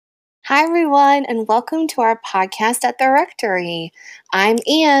Hi, everyone, and welcome to our podcast at the Rectory. I'm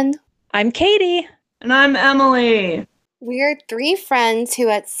Anne. I'm Katie. And I'm Emily. We're three friends who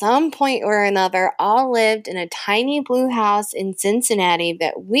at some point or another all lived in a tiny blue house in Cincinnati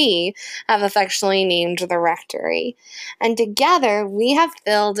that we have affectionately named the Rectory. And together we have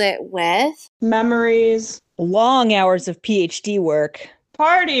filled it with memories, long hours of PhD work,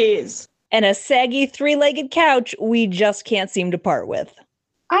 parties, and a saggy three-legged couch we just can't seem to part with.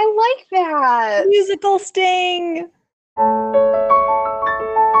 I like that. Musical sting.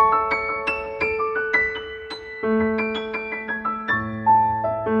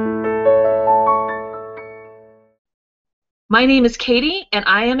 My name is Katie, and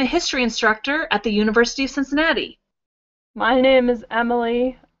I am a history instructor at the University of Cincinnati. My name is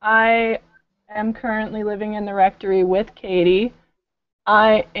Emily. I am currently living in the Rectory with Katie.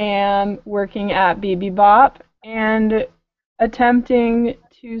 I am working at BB Bop and attempting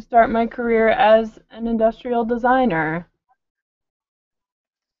to start my career as an industrial designer.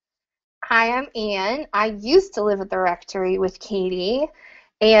 Hi, I'm Anne. I used to live at the Rectory with Katie,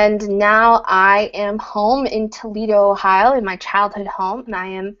 and now I am home in Toledo, Ohio, in my childhood home, and I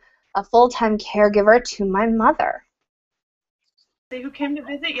am a full-time caregiver to my mother. Who came to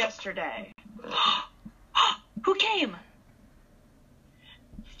visit yesterday? Who came?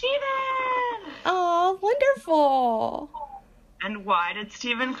 Steven! Oh, wonderful. And why did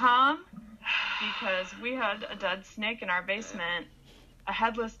Steven come? Because we had a dead snake in our basement. A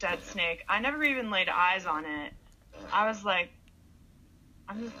headless dead snake. I never even laid eyes on it. I was like,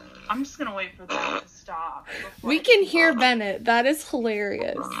 I'm just gonna wait for that to stop. We can hear Bennett. That is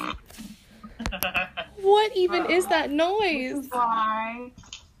hilarious. What even is that noise? This is why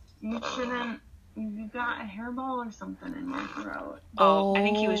you got a hairball or something in your throat. Oh, I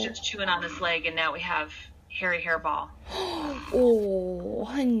think he was just chewing on his leg, and now we have hairy hairball. Oh,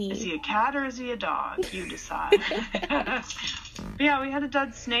 honey. Is he a cat or is he a dog? You decide. But yeah, we had a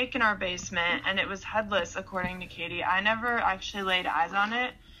dead snake in our basement, and it was headless, according to Katie. I never actually laid eyes on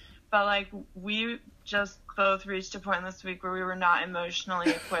it, but like we just both reached a point this week where we were not emotionally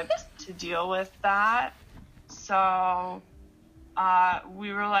equipped to deal with that. So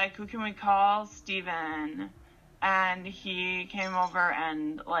we were like, who can we call? Steven. And he came over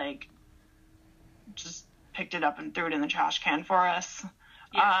and like just picked it up and threw it in the trash can for us.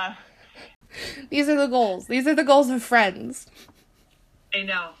 Yeah. These are the goals. These are the goals of friends. I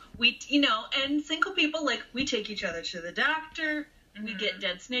know. And single people, like, we take each other to the doctor, and we get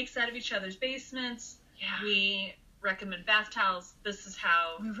dead snakes out of each other's basements. Yeah. We recommend bath towels. This is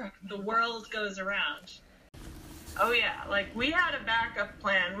how the world goes around. Oh, yeah. Like, we had a backup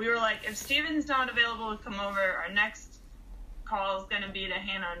plan. We were like, if Steven's not available to come over, our next call is going to be to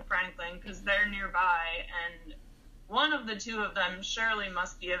Hannah and Franklin, because they're nearby, and one of the two of them surely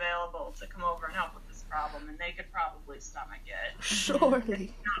must be available to come over and help with this problem, and they could probably stomach it.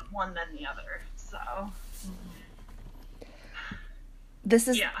 Surely. Not one, then the other. So. This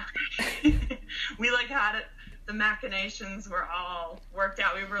is. Yeah. We like had it. The machinations were all worked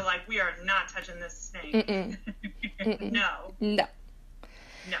out. We were like, we are not touching this snake. No.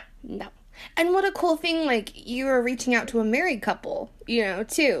 And what a cool thing, like, you were reaching out to a married couple,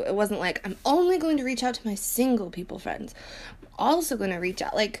 too. It wasn't like, I'm only going to reach out to my single people friends. I'm also going to reach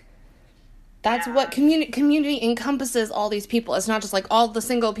out, like, that's what community encompasses all these people. It's not just, like, all the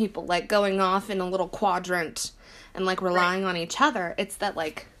single people, like, going off in a little quadrant and, like, relying on each other. It's that,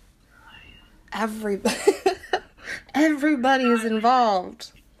 like, everybody is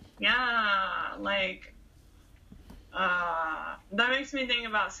involved. Yeah, like, that makes me think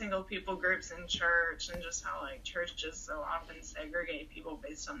about single people groups in church and just how, like, churches so often segregate people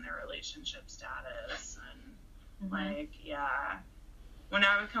based on their relationship status. And, like, yeah. When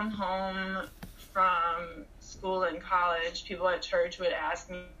I would come home from school and college, people at church would ask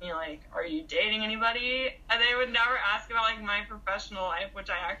me, like, are you dating anybody? And they would never ask about, like, my professional life, which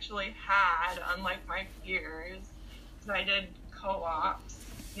I actually had, unlike my peers, because I did co-ops,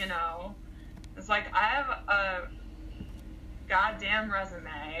 It's like, I have a goddamn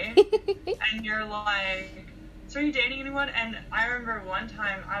resume, and you're like, so are you dating anyone? And I remember one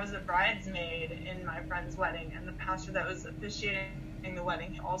time I was a bridesmaid in my friend's wedding, and the pastor that was officiating the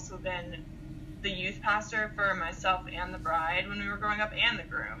wedding had also been the youth pastor for myself and the bride when we were growing up, and the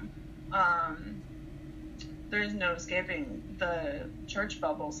groom. There's no escaping the church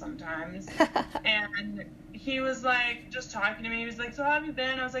bubble sometimes. And he was like, just talking to me, he was like, so how have you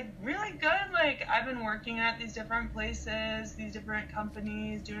been? I was like, really good. Like, I've been working at these different places, these different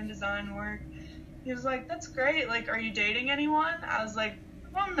companies, doing design work. He was like, that's great. Like, are you dating anyone? I was like,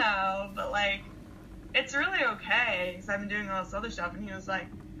 well, no, but like, it's really okay, because I've been doing all this other stuff. And he was like,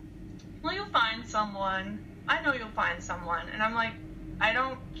 well, you'll find someone. I know you'll find someone. And I'm like, I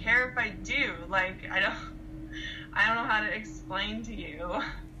don't care if I do. Like, I don't know how to explain to you.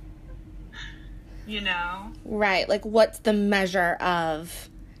 You know? Right. Like, what's the measure of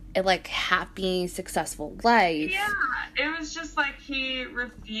a, like, happy, successful life? Yeah. It was just like he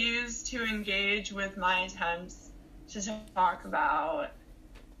refused to engage with my attempts to talk about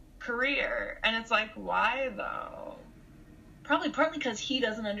career. And it's like, why, though? Probably partly because he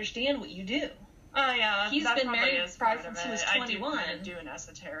doesn't understand what you do. Oh, yeah. He's that been probably married is probably part of since he was it. 21. I do an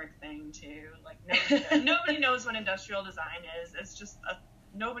esoteric thing, too. Like, nobody knows what industrial design is. It's just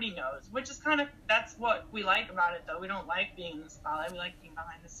nobody knows, which is kind of, that's what we like about it, though. We don't like being in the spotlight. We like being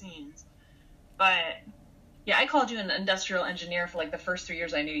behind the scenes. But yeah, I called you an industrial engineer for like the first 3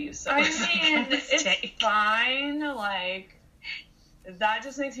 years I knew you. So I mean, it's fine. Like, that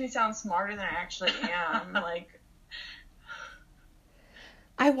just makes me sound smarter than I actually am. Like,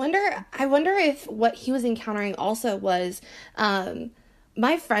 I wonder if what he was encountering also was,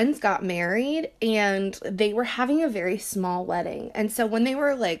 my friends got married and they were having a very small wedding. And so when they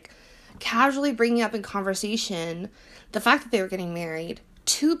were like casually bringing up in conversation the fact that they were getting married,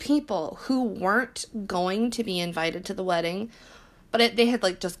 two people who weren't going to be invited to the wedding, but they had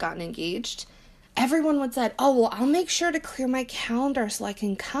like just gotten engaged, everyone would say, oh, well, I'll make sure to clear my calendar so I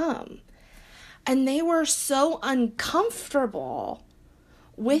can come. And they were so uncomfortable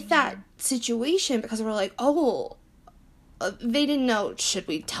with that situation because we're like, oh, they didn't know, should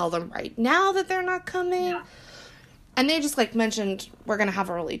we tell them right now that they're not coming? Yeah. And they just like mentioned, we're going to have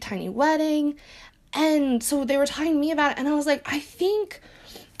a really tiny wedding. And so they were talking to me about it. And I was like, I think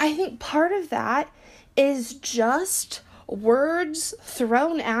part of that is just words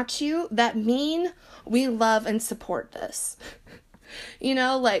thrown at you that mean we love and support this. You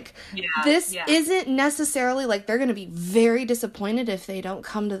know, like, this isn't necessarily like they're going to be very disappointed if they don't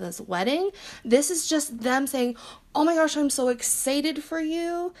come to this wedding. This is just them saying, oh my gosh, I'm so excited for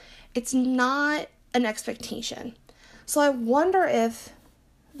you. It's not an expectation. So I wonder if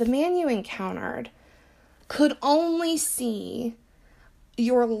the man you encountered could only see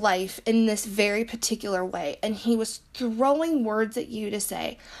your life in this very particular way. And he was throwing words at you to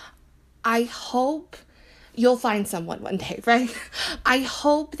say, I hope you'll find someone one day, right? I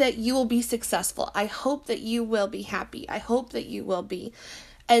hope that you will be successful. I hope that you will be happy. I hope that you will be.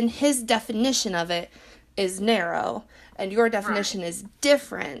 And his definition of it is narrow, and your definition is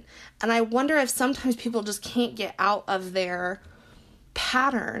different. And I wonder if sometimes people just can't get out of their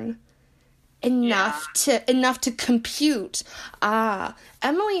pattern enough to compute.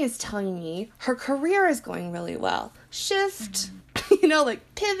 Emily is telling me her career is going really well. Shift. You know,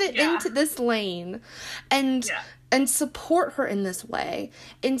 like pivot into this lane and support her in this way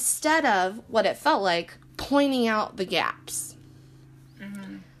instead of what it felt like pointing out the gaps.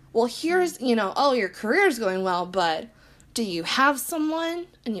 Mm-hmm. Well, here's, you know, oh, your career's going well, but do you have someone?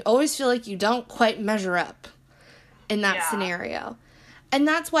 And you always feel like you don't quite measure up in that scenario. And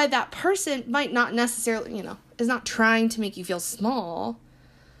that's why that person might not necessarily, you know, is not trying to make you feel small,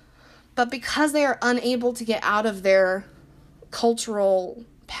 but because they are unable to get out of their cultural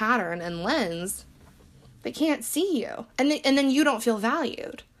pattern and lens, they can't see you, and then you don't feel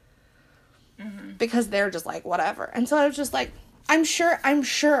valued because they're just like whatever. And so I was just like, I'm sure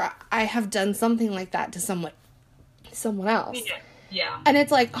I have done something like that to someone else. And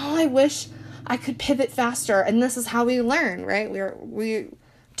it's like, oh, I wish I could pivot faster. And this is how we learn, right? We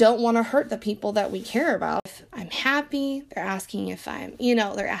don't want to hurt the people that we care about. If I'm happy, they're asking if I'm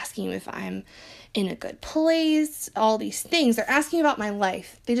in a good place, all these things. They're asking about my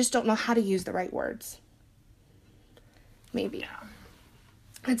life. They just don't know how to use the right words. Maybe. Yeah.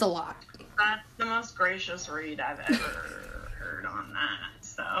 It's a lot. That's the most gracious read I've ever heard on that,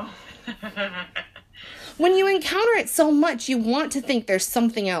 so. When you encounter it so much, you want to think there's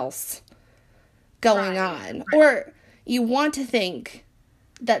something else going on. Right. Or you want to think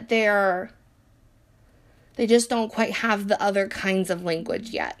that they just don't quite have the other kinds of language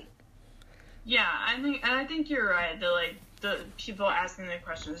yet. Yeah, I think you're right. The people asking the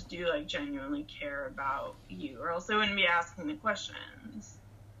questions do like genuinely care about you, or else they wouldn't be asking the questions.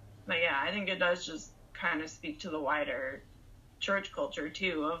 But yeah, I think it does just kind of speak to the wider church culture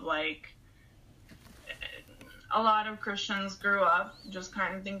too, of like a lot of Christians grew up just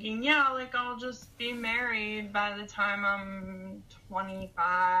kind of thinking, yeah, like I'll just be married by the time I'm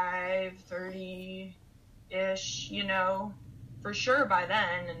 25, 30-ish, you know, for sure by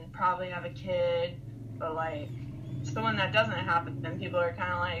then, and probably have a kid. But like, so when that doesn't happen, then people are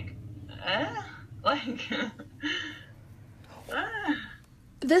kind of like,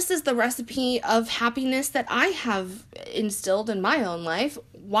 This is the recipe of happiness that I have instilled in my own life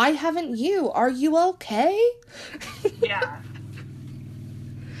why haven't you? Are you okay? Yeah.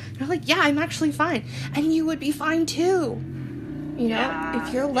 They're like, yeah, I'm actually fine. And you would be fine too. You know, Yeah,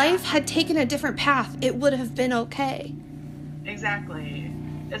 if your life had taken a different path, it would have been okay. Exactly.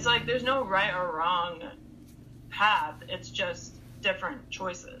 It's like there's no right or wrong path. It's just different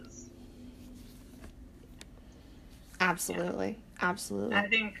choices. Absolutely. Absolutely. I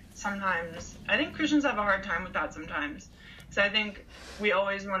think Christians have a hard time with that sometimes. So I think we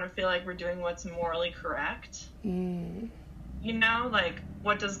always want to feel like we're doing what's morally correct. Mm. You know, like,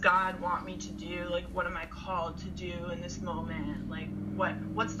 what does God want me to do? Like, what am I called to do in this moment? Like,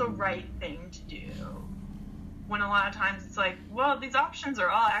 what's the right thing to do? When a lot of times it's like, well, these options are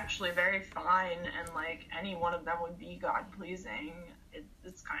all actually very fine, and, like, any one of them would be God-pleasing.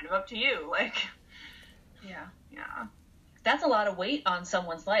 It's kind of up to you. Like, Yeah. yeah. That's a lot of weight on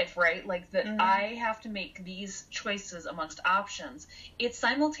someone's life, right? Like that I have to make these choices amongst options. It's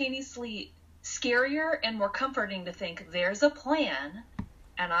simultaneously scarier and more comforting to think there's a plan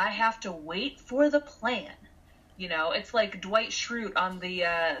and I have to wait for the plan. You know, it's like Dwight Schrute on the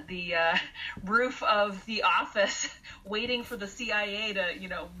roof of the office waiting for the CIA to, you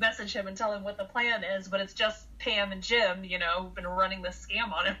know, message him and tell him what the plan is, but it's just Pam and Jim, you know, who've been running this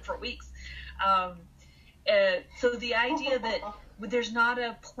scam on him for weeks. So the idea that there's not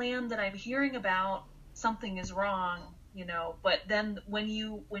a plan that I'm hearing about, something is wrong, you know, but then when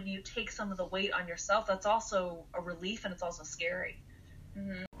you take some of the weight on yourself, that's also a relief and it's also scary.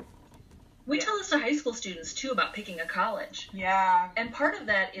 Mm-hmm. We tell this to high school students too about picking a college. Yeah. And part of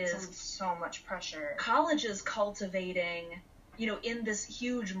that is So much pressure. college is cultivating, you know, in this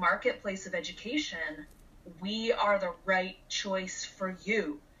huge marketplace of education, we are the right choice for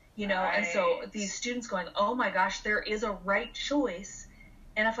you. You know, and so these students going, oh my gosh, there is a right choice.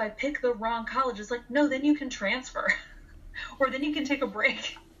 And if I pick the wrong college, it's like, no, then you can transfer. Or then you can take a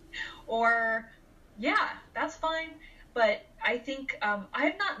break. Or, yeah, that's fine. But I think I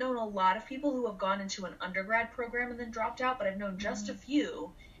have not known a lot of people who have gone into an undergrad program and then dropped out, but I've known just a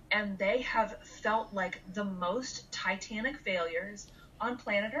few. And they have felt like the most titanic failures on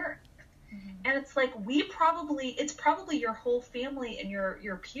planet Earth. And it's like it's probably your whole family and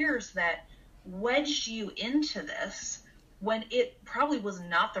your peers that wedged you into this when it probably was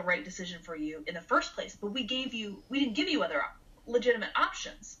not the right decision for you in the first place. But we didn't give you other legitimate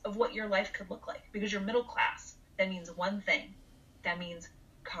options of what your life could look like because you're middle class. That means one thing. That means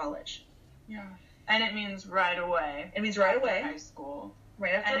college. Yeah. And it means right away. It means right away. High school.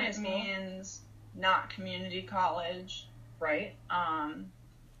 Right after And high it school. means not community college. Right.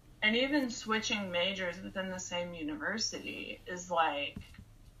 And even switching majors within the same university is like,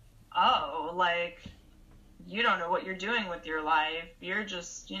 oh, like, you don't know what you're doing with your life. You're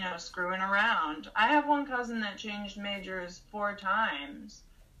just, you know, screwing around. I have one cousin that changed majors 4 times,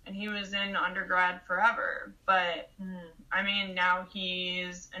 and he was in undergrad forever. But, I mean, now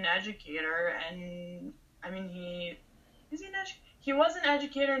he's an educator, and, I mean, he was an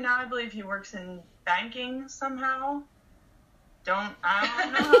educator. Now I believe he works in banking somehow. I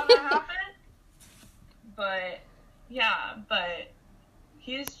don't know how that happened, but yeah, but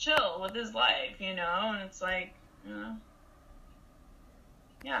he's chill with his life, you know, and it's like, you know,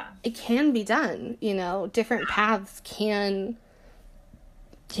 yeah. It can be done, you know, different paths can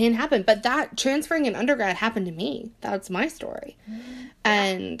happen, but that transferring in undergrad happened to me. That's my story.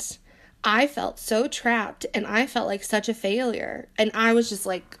 And I felt so trapped and I felt like such a failure. And I was just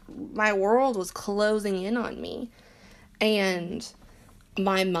like, my world was closing in on me. And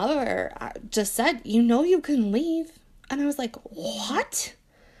my mother just said, you know, you can leave. And I was like, what?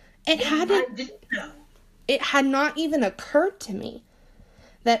 It had not even occurred to me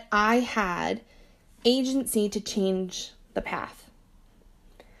that I had agency to change the path.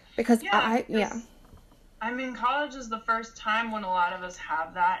 Because I mean, college is the first time when a lot of us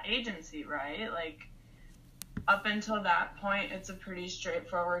have that agency, right? Like, up until that point, it's a pretty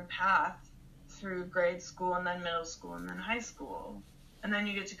straightforward path through grade school and then middle school and then high school. And then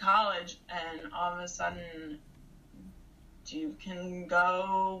you get to college and all of a sudden you can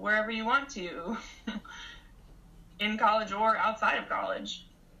go wherever you want to in college or outside of college.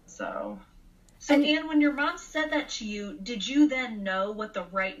 So Anne, when your mom said that to you, did you then know what the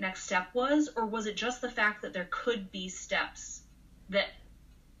right next step was, or was it just the fact that there could be steps that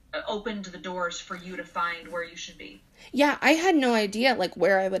opened the doors for you to find where you should be? Yeah, I had no idea like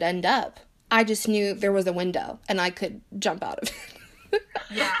where I would end up. I just knew there was a window and I could jump out of it.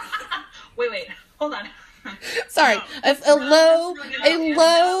 Yeah. Wait, hold on. Sorry, No, a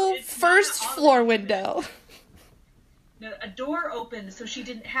low first floor window. No, a door opened, so she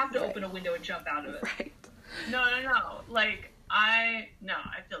didn't have to open a window and jump out of it. Right. No. Like, I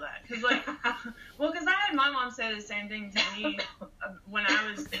feel that. Because, like, because I had my mom say the same thing to me when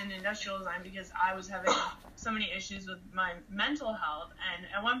I was in industrial design, because I was having so many issues with my mental health. And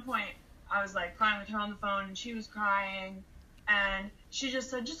at one point, I was, like, crying with her on the phone, and she was crying. And she just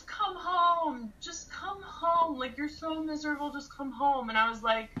said, just come home. Just come home. Like, you're so miserable. Just come home. And I was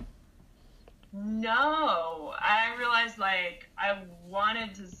like, no. I realized, like, I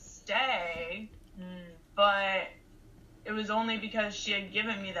wanted to stay, but it was only because she had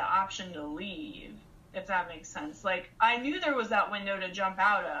given me the option to leave, if that makes sense. Like, I knew there was that window to jump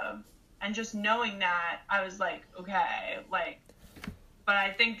out of, and just knowing that, I was like, okay, like, but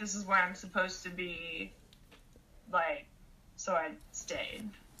I think this is where I'm supposed to be, like, so I stayed.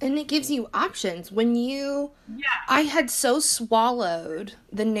 And it gives you options. When you... Yeah. I had so swallowed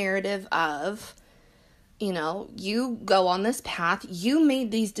the narrative of, you know, you go on this path, you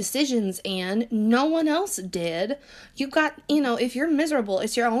made these decisions, and no one else did. You got, you know, if you're miserable,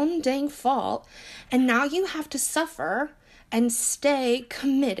 it's your own dang fault. And now you have to suffer and stay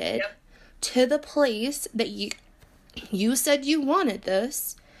committed to the place that you said you wanted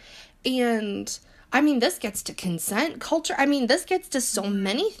this. And... I mean, this gets to consent culture. I mean, this gets to so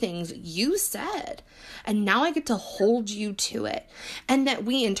many things you said. And now I get to hold you to it. And that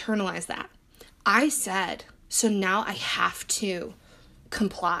we internalize that. I said, so now I have to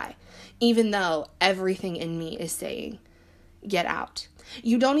comply. Even though everything in me is saying, get out.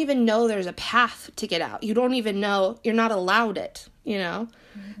 You don't even know there's a path to get out. You don't even know, you're not allowed it, you know?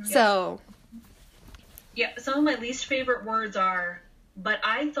 Mm-hmm. So. Yeah, some of my least favorite words are, but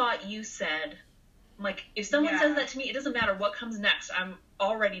I thought you said... Like, if someone says that to me, it doesn't matter what comes next. I'm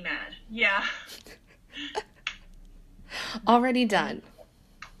already mad. Yeah. Already done.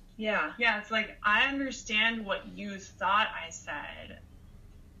 Yeah. Yeah, it's like, I understand what you thought I said,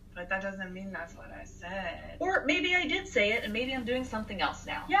 but that doesn't mean that's what I said. Or maybe I did say it, and maybe I'm doing something else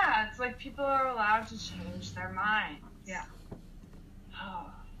now. Yeah, it's like people are allowed to change their minds. Yeah. Oh,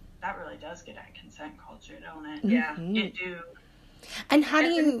 that really does get at consent culture, don't it? Mm-hmm. Yeah, it do. And how do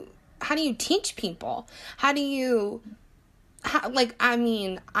you teach people? I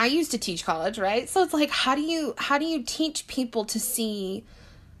used to teach college, right? So it's like, how do you teach people to see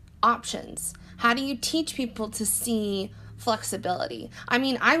options? How do you teach people to see flexibility? I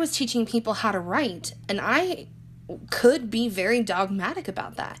mean, I was teaching people how to write, and I could be very dogmatic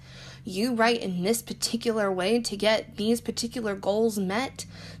about that. You write in this particular way to get these particular goals met,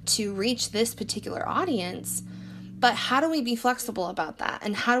 to reach this particular audience. But how do we be flexible about that?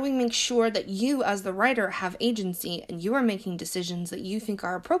 And how do we make sure that you as the writer have agency and you are making decisions that you think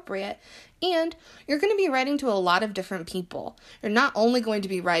are appropriate? And you're going to be writing to a lot of different people. You're not only going to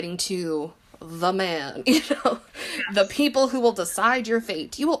be writing to the man, the people who will decide your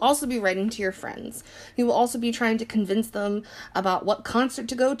fate. You will also be writing to your friends. You will also be trying to convince them about what concert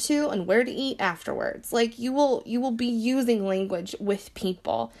to go to and where to eat afterwards. Like, you will be using language with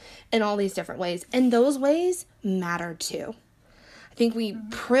people in all these different ways. And those ways matter too. I think we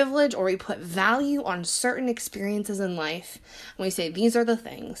privilege or we put value on certain experiences in life. And we say, these are the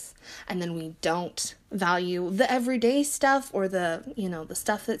things. And then we don't value the everyday stuff or the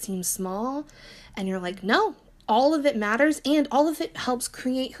stuff that seems small. And you're like, no, all of it matters and all of it helps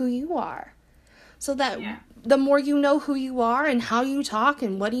create who you are. So that the more you know who you are and how you talk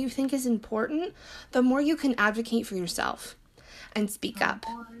and what do you think is important, the more you can advocate for yourself and speak up.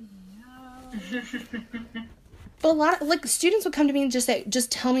 But a lot of, students would come to me and just say,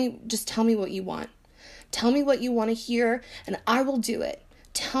 just tell me what you want. Tell me what you want to hear, and I will do it.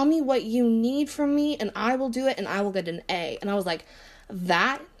 Tell me what you need from me, and I will do it, and I will get an A. And I was like,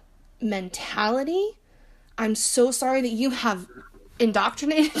 that mentality, I'm so sorry that you have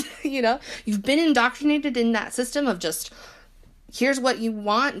indoctrinated, you've been indoctrinated in that system of just, here's what you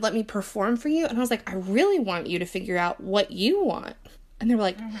want, let me perform for you. And I was like, I really want you to figure out what you want. And they were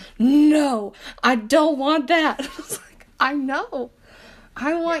like, no, I don't want that. I was like, I know.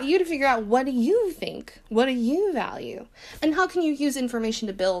 I want you to figure out, what do you think? What do you value? And how can you use information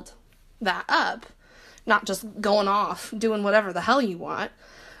to build that up? Not just going off, doing whatever the hell you want.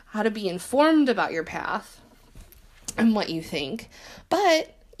 How to be informed about your path and what you think.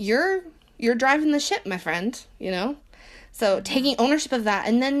 But you're driving the ship, my friend, So taking ownership of that.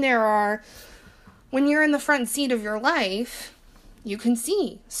 And then when you're in the front seat of your life, you can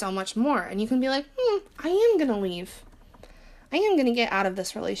see so much more. And you can be like, I am going to leave. I am going to get out of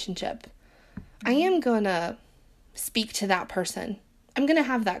this relationship. I am going to speak to that person. I'm going to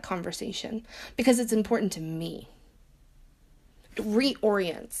have that conversation because it's important to me. It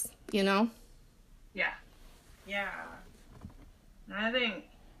reorients, Yeah. Yeah. And I think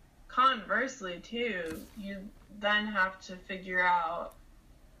conversely too, then have to figure out,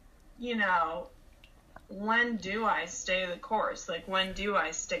 you know, when do I stay the course? Like, when do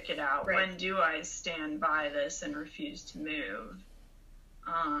I stick it out? Right. When do I stand by this and refuse to move?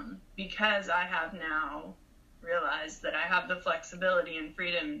 Because I have now realized that I have the flexibility and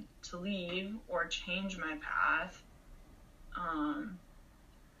freedom to leave or change my path.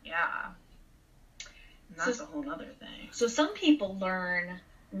 Yeah. And that's a whole other thing. So some people learn,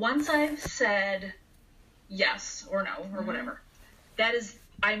 once I've said yes or no or whatever, that is,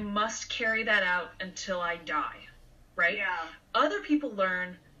 I must carry that out until I die, right? Yeah. Other people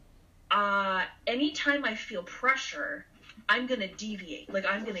learn, anytime I feel pressure, I'm going to deviate. Like,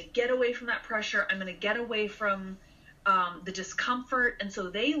 I'm going to get away from that pressure. I'm going to get away from the discomfort. And so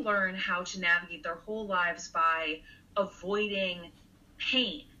they learn how to navigate their whole lives by avoiding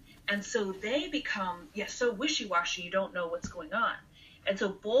pain. And so they become, so wishy-washy, you don't know what's going on. And so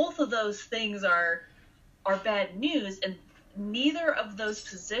both of those things are bad news, and neither of those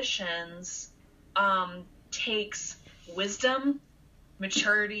positions takes wisdom,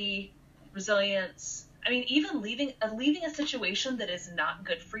 maturity, resilience. I mean, even leaving a situation that is not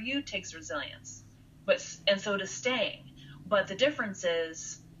good for you takes resilience, and so does staying. But the difference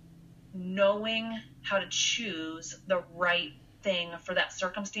is knowing how to choose the right thing for that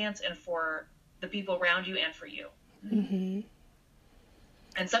circumstance and for the people around you and for you. Mm-hmm.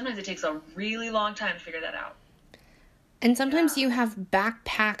 And sometimes it takes a really long time to figure that out. And sometimes you have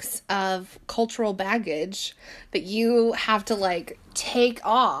backpacks of cultural baggage that you have to, like, take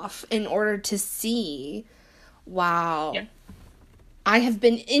off in order to see, wow, I have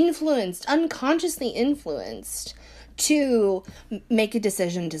been unconsciously influenced to make a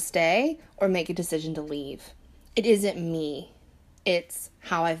decision to stay or make a decision to leave. It isn't me. It's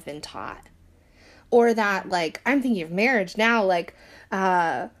how I've been taught. Or that, like, I'm thinking of marriage now, like,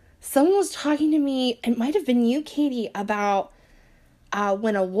 someone was talking to me, it might have been you, Katie, about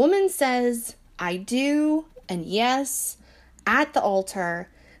when a woman says, I do and yes at the altar,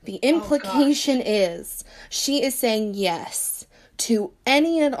 the implication is she is saying yes to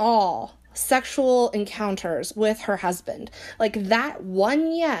any and all sexual encounters with her husband. Like, that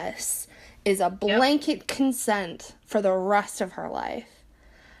one yes is a blanket consent for the rest of her life.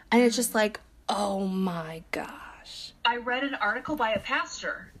 And it's just like, oh my gosh. I read an article by a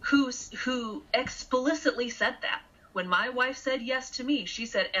pastor who explicitly said that. When my wife said yes to me, she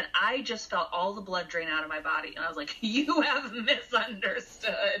said, and I just felt all the blood drain out of my body. And I was like, you have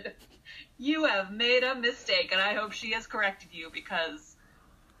misunderstood. You have made a mistake, and I hope she has corrected you, because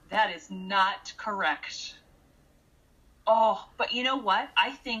that is not correct. Oh, but you know what? I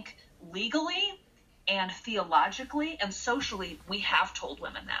think legally and theologically and socially, we have told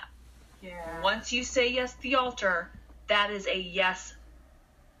women that. Yeah. Once you say yes to the altar, that is a yes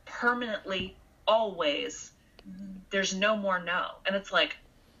permanently, always. There's no more no. And it's like,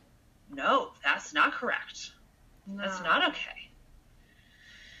 no, that's not correct. No. That's not okay.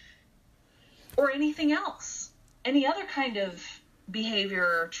 Or anything else. Any other kind of behavior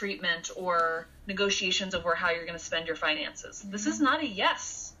or treatment or negotiations over how you're going to spend your finances. Mm-hmm. This is not a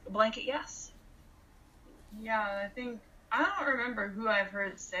yes, a blanket yes. Yeah, I don't remember who I've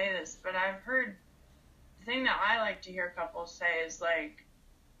heard say this, but I've heard the thing that I like to hear couples say is, like,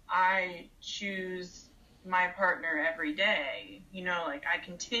 I choose my partner every day. You know, like, I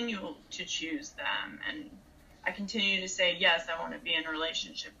continue to choose them, and I continue to say, yes, I want to be in a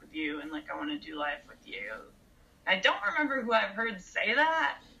relationship with you, and, like, I want to do life with you. I don't remember who I've heard say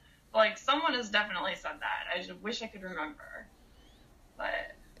that. Like, someone has definitely said that. I just wish I could remember.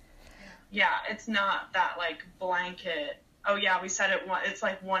 But yeah, it's not that, like, blanket, oh yeah, we said it one, it's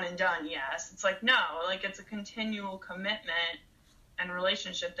like one and done, yes. It's like, no, like, it's a continual commitment and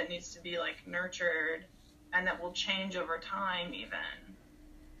relationship that needs to be, like, nurtured and that will change over time even.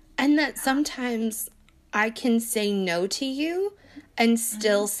 And that sometimes I can say no to you and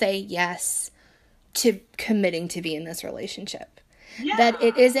still say yes to committing to be in this relationship. Yeah. That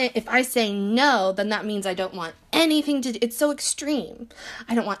it isn't, if I say no, then that means I don't want anything to do. It's so extreme.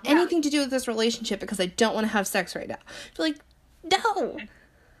 I don't want anything to do with this relationship because I don't want to have sex right now. You're like, no.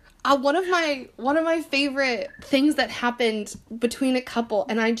 One of my favorite things that happened between a couple,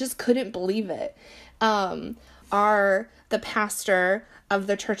 and I just couldn't believe it, are the pastor of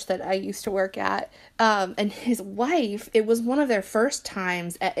the church that I used to work at, and his wife. It was one of their first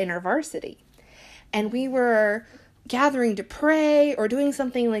times at InterVarsity, and we were gathering to pray or doing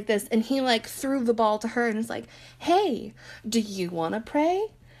something like this, and he, like, threw the ball to her and was like, hey, do you want to pray?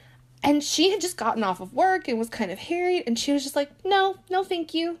 And she had just gotten off of work and was kind of harried, and she was just like, no,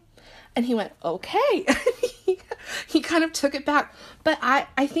 thank you. And he went, okay. He kind of took it back. But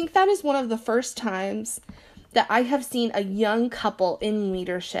I think that is one of the first times that I have seen a young couple in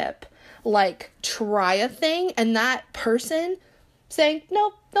leadership, like, try a thing, and that person saying,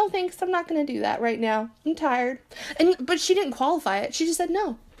 nope, no thanks, I'm not going to do that right now. I'm tired. But she didn't qualify it. She just said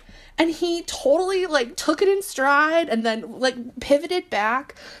no. And he totally, like, took it in stride and then, like, pivoted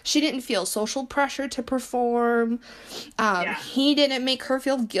back. She didn't feel social pressure to perform. He didn't make her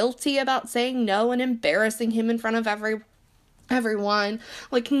feel guilty about saying no and embarrassing him in front of everyone.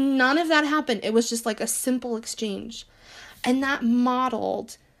 Like, none of that happened. It was just, like, a simple exchange. And that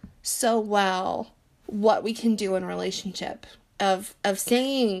modeled so well what we can do in a relationship. Of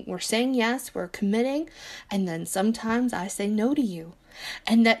saying, we're saying yes, we're committing, and then sometimes I say no to you.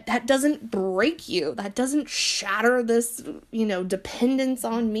 And that doesn't break you. That doesn't shatter this, dependence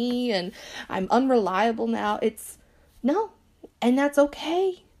on me and I'm unreliable now. It's no. And that's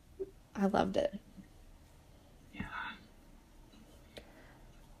okay. I loved it. Yeah.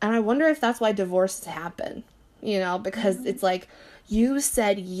 And I wonder if that's why divorces happen, because it's like, you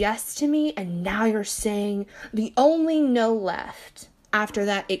said yes to me and now you're saying the only no left after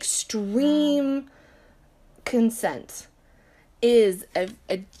that extreme consent is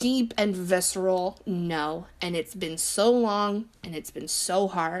a deep and visceral no. And it's been so long and it's been so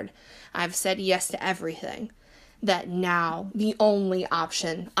hard. I've said yes to everything that now the only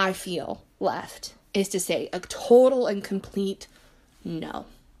option I feel left is to say a total and complete no.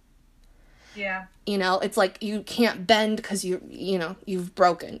 Yeah. It's like you can't bend because you've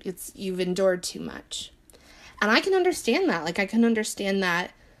broken. You've endured too much. And I can understand that. Like, I can understand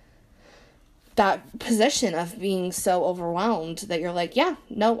that position of being so overwhelmed that you're like, yeah,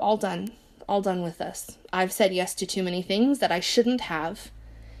 no, all done with this. I've said yes to too many things that I shouldn't have,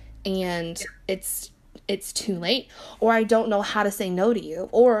 and it's too late, or I don't know how to say no to you,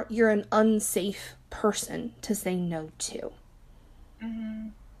 or you're an unsafe person to say no to. Mm-hmm.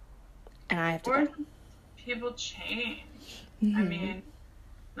 And I have to or go. People change. Mm-hmm. I mean,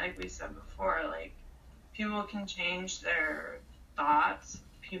 like we said before, like, people can change their thoughts.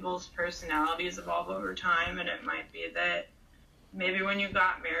 People's personalities evolve over time, and it might be that maybe when you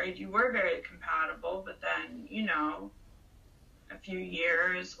got married you were very compatible, but then, a few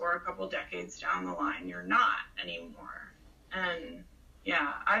years or a couple decades down the line you're not anymore. And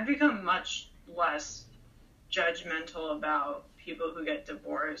yeah, I've become much less judgmental about people who get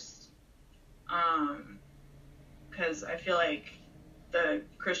divorced, because I feel like the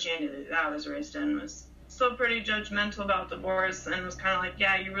Christianity that I was raised in was still pretty judgmental about divorce, and was kind of like,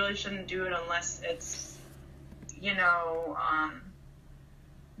 yeah, you really shouldn't do it unless it's,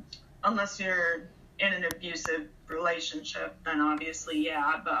 unless you're in an abusive relationship, then obviously,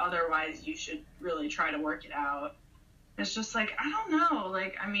 yeah, but otherwise you should really try to work it out. It's just like, I don't know,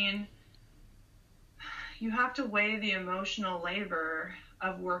 like, I mean, you have to weigh the emotional labor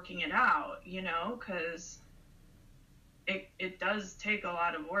of working it out, because it does take a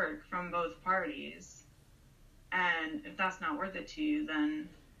lot of work from both parties. And if that's not worth it to you, then,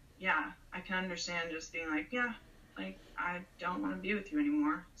 yeah, I can understand just being like, yeah, like, I don't want to be with you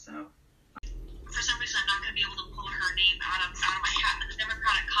anymore, so. For some reason, I'm not going to be able to pull her name out of my hat, but the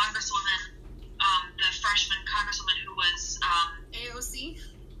Democratic Congresswoman, the freshman Congresswoman who was, AOC?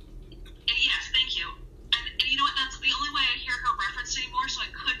 Yes, thank you. And you know what, that's the only way I hear her referenced anymore, so I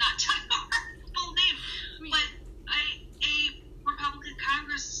could not tell you her full name. But a Republican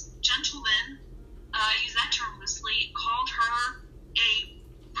Congress gentleman, use that term loosely, called her a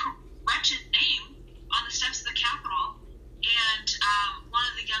wretched name on the steps of the Capitol. And one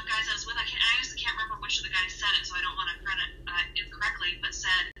of the young guys I was with, I honestly can't remember which of the guys said it, so I don't want to credit incorrectly, but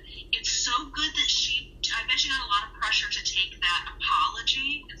said, it's so good that I bet she got a lot of pressure to take that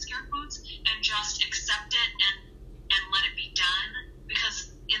apology, in scare quotes, and just accept it and let it be done,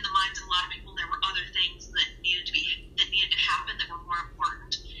 because in the minds of a lot of people there were other things that needed to happen that were more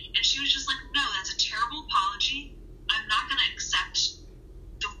important. And she was just like, no, that's a terrible apology. I'm not going to accept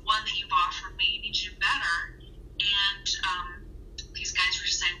the one that you've offered me. You need to do better. And these guys were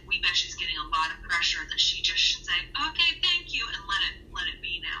just saying, we bet she's getting a lot of pressure that she just should say, okay, thank you, and let it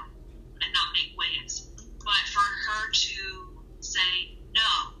be now, and not make waves. But for her to say,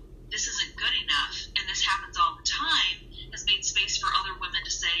 no, this isn't good enough, and this happens all the time, has made space for other women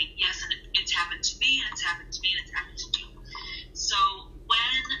to say, yes, and it's happened to me, and it's happened to me, and it's happened to me. So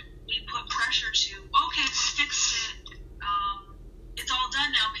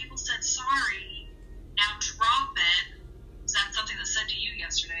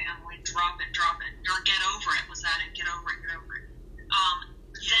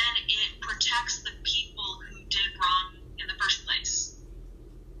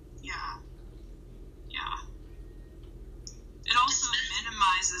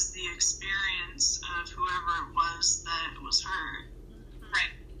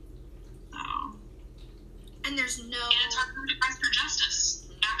And there's no... And it's our cry for justice,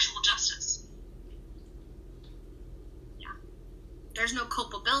 actual justice. Yeah. There's no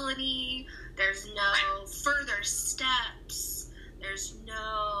culpability. There's no further steps. There's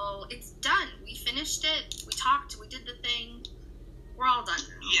no... It's done. We finished it. We talked. We did the thing. We're all done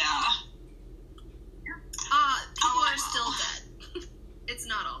now. Yeah. People are still dead. It's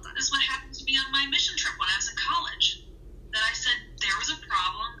not all done. This is what happened to me on my mission trip when I was in college. That I said there was a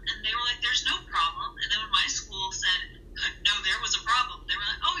problem, and they were like, there's no problem. And then when my school said, no, there was a problem, they were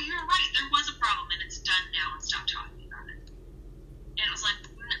like, oh, you're right, there was a problem, and it's done now, and stop talking about it. And it was like,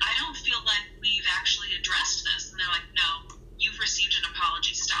 I don't feel like we've actually addressed this. And they're like, no, you've received an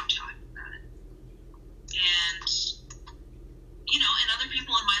apology, stop talking about it. And, you know, and other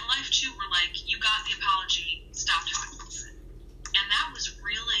people in my life, too, were like, you got the apology, stop talking about it. And that was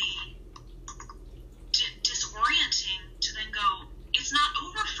really disorienting to then go, it's not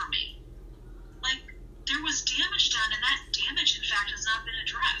over for me. Like, there was damage done, and that damage, in fact, has not been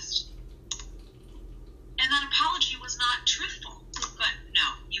addressed. And that apology was not truthful. But no,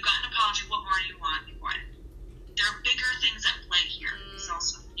 you got an apology, what more do you want? There are bigger things at play here. It's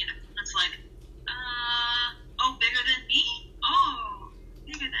also, you know, it's like, oh, bigger than me? Oh,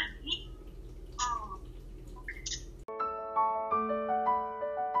 bigger than me? Oh, okay.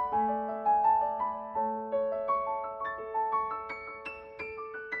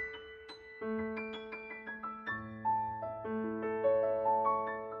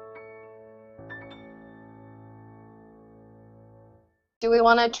 Do we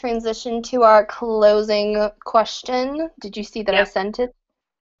want to transition to our closing question? Did you see that I sent it?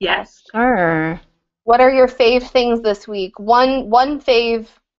 Yes. Sure. What are your fave things this week? One fave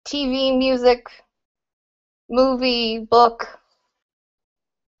TV, music, movie, book.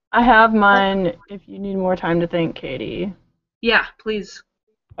 I have mine if you need more time to think, Katie. Yeah, please.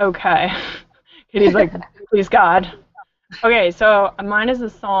 Okay. Katie's like, please God. Okay, so mine is a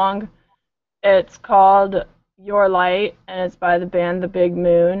song. It's called Your Light, and it's by the band The Big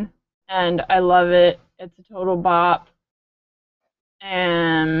Moon, and I love it. It's a total bop,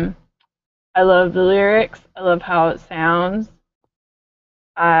 and I love the lyrics. I love how it sounds.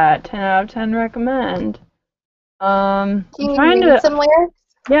 10 out of 10 recommend. Can you I'm trying read to. some lyrics?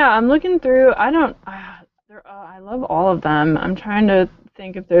 Yeah, I'm looking through. I don't. I love all of them. I'm trying to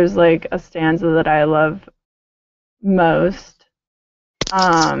think if there's like a stanza that I love most.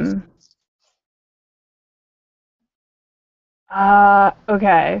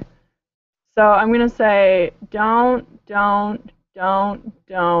 Okay. So I'm gonna say, don't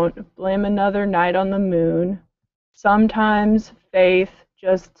blame another night on the moon. Sometimes faith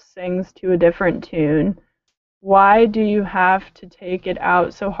just sings to a different tune. Why do you have to take it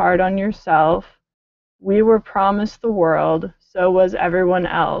out so hard on yourself? We were promised the world, so was everyone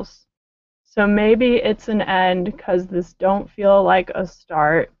else. So maybe it's an end, 'cause this don't feel like a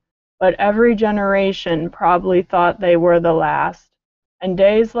start, but every generation probably thought they were the last. And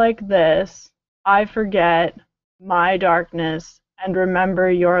days like this, I forget my darkness and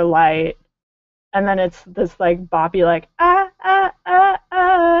remember your light. And then it's this like boppy like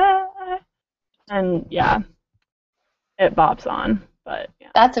and yeah, it bops on. But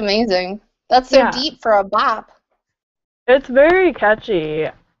yeah. That's amazing. That's so deep for a bop. It's very catchy.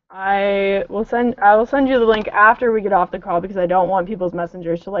 I will send you the link after we get off the call because I don't want people's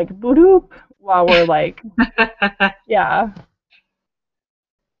messengers to like boop while we're like yeah.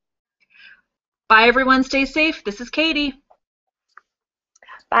 Bye, everyone. Stay safe. This is Katie.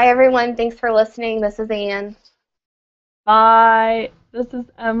 Bye, everyone. Thanks for listening. This is Anne. Bye. This is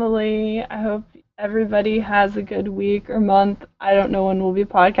Emily. I hope everybody has a good week or month. I don't know when we'll be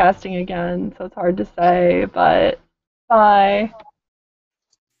podcasting again, so it's hard to say, but bye.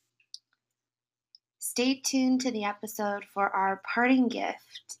 Stay tuned to the episode for our parting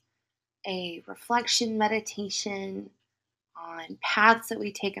gift, a reflection meditation on paths that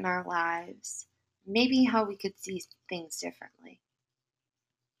we take in our lives, maybe how we could see things differently.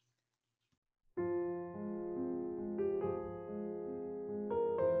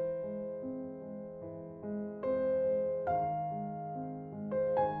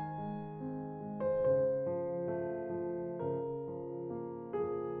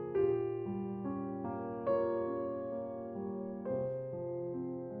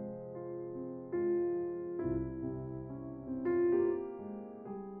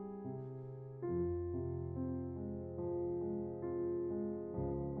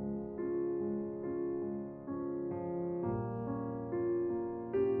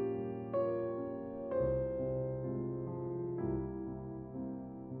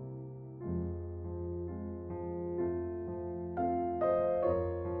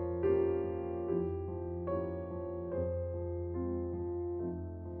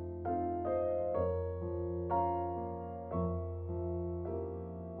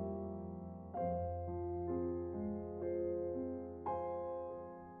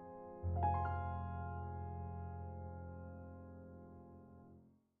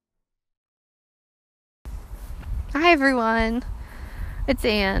 Hi everyone. It's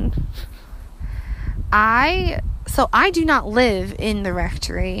Anne. I do not live in the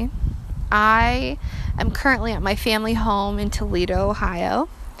rectory. I am currently at my family home in Toledo, Ohio.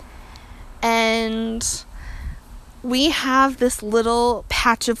 And we have this little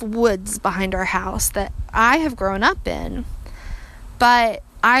patch of woods behind our house that I have grown up in. But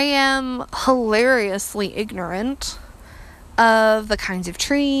I am hilariously ignorant of the kinds of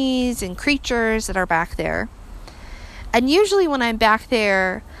trees and creatures that are back there. And usually when I'm back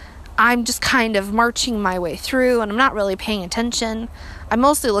there, I'm just kind of marching my way through and I'm not really paying attention. I'm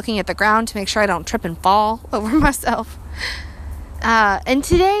mostly looking at the ground to make sure I don't trip and fall over myself. And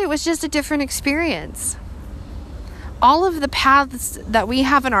today it was just a different experience. All of the paths that we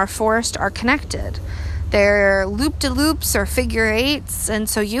have in our forest are connected. They're loop-de-loops or figure eights, and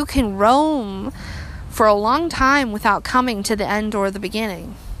so you can roam for a long time without coming to the end or the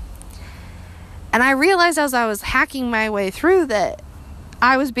beginning. And I realized as I was hacking my way through that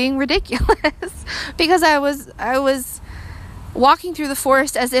I was being ridiculous because I was walking through the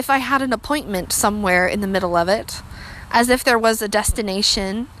forest as if I had an appointment somewhere in the middle of it, as if there was a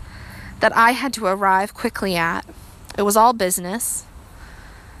destination that I had to arrive quickly at. It was all business.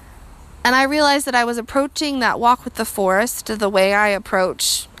 And I realized that I was approaching that walk with the forest the way I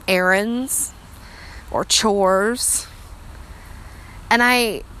approach errands or chores. And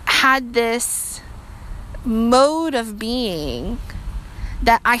I had this mode of being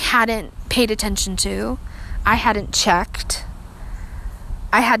that I hadn't paid attention to, I hadn't checked,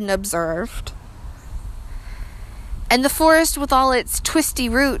 I hadn't observed. And the forest, with all its twisty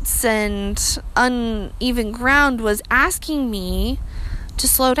roots and uneven ground, was asking me to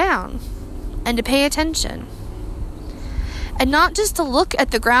slow down and to pay attention. And not just to look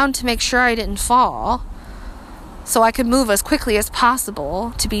at the ground to make sure I didn't fall, so I could move as quickly as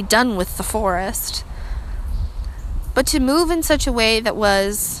possible to be done with the forest, but to move in such a way that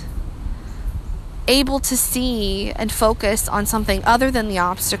was able to see and focus on something other than the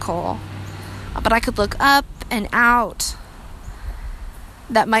obstacle. But I could look up and out,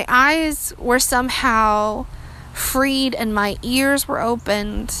 that my eyes were somehow freed and my ears were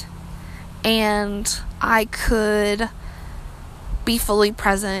opened, and I could be fully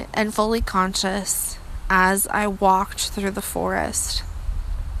present and fully conscious as I walked through the forest.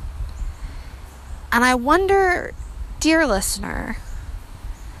 And I wonder, dear listener,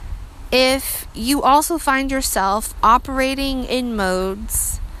 if you also find yourself operating in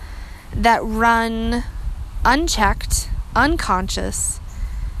modes that run unchecked, unconscious.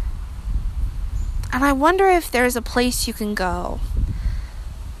 And I wonder if there's a place you can go.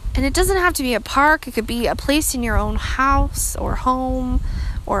 And it doesn't have to be a park. It could be a place in your own house or home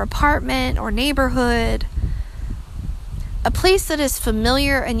or apartment or neighborhood. A place that is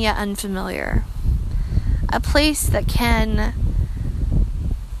familiar and yet unfamiliar. A place that can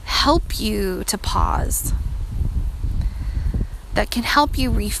help you to pause. That can help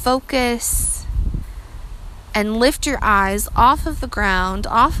you refocus and lift your eyes off of the ground,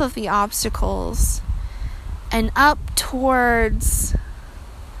 off of the obstacles, and up towards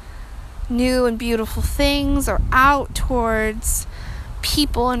new and beautiful things, or out towards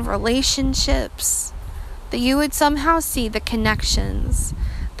people and relationships, that you would somehow see the connections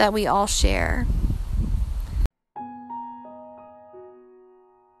that we all share.